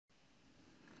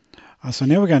So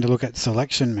now we're going to look at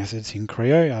selection methods in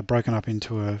Creo, broken up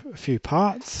into a few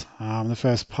parts. The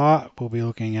first part we'll be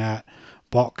looking at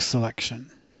box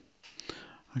selection.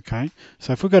 Okay,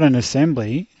 so if we've got an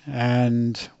assembly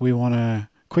and we want to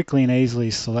quickly and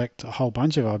easily select a whole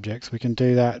bunch of objects, we can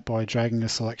do that by dragging a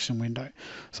selection window.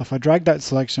 So if I drag that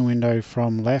selection window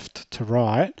from left to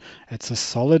right, it's a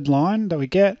solid line that we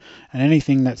get, and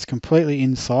anything that's completely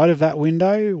inside of that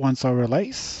window, once I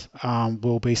release,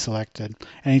 will be selected.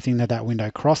 Anything that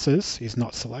window crosses is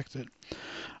not selected.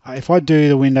 If I do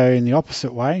the window in the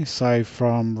opposite way, so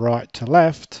from right to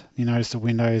left, you notice the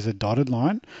window is a dotted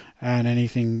line, and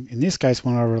anything, in this case,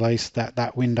 when I release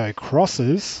that window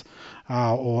crosses,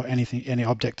 or any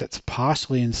object that's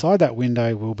partially inside that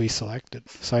window will be selected.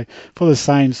 So for the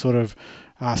same sort of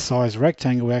size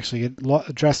rectangle, we actually get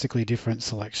a drastically different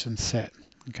selection set.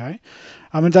 Okay,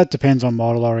 and that depends on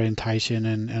model orientation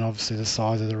and obviously the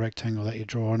size of the rectangle that you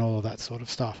draw and all of that sort of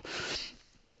stuff.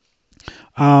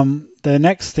 The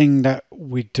next thing that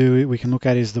we can look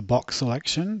at is the box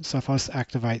selection. So if I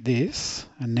activate this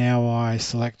and now I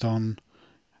select on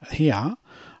here,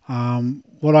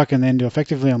 what I can then do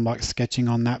effectively, I'm like sketching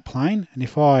on that plane, and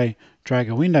if I drag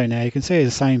a window now, you can see the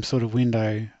same sort of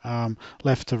window,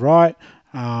 left to right.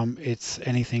 It's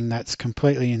anything that's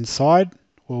completely inside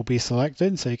will be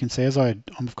selected. So you can see as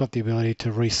I've got the ability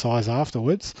to resize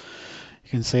afterwards, you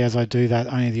can see as I do that,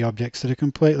 only the objects that are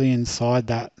completely inside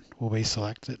that will be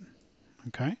selected.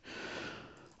 Okay.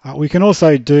 We can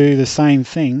also do the same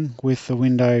thing with the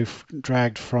window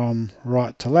dragged from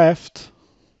right to left,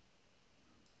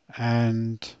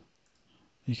 and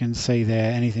you can see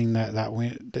there anything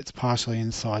that's partially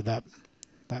inside that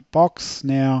box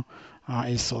now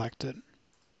is selected.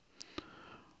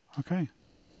 Okay,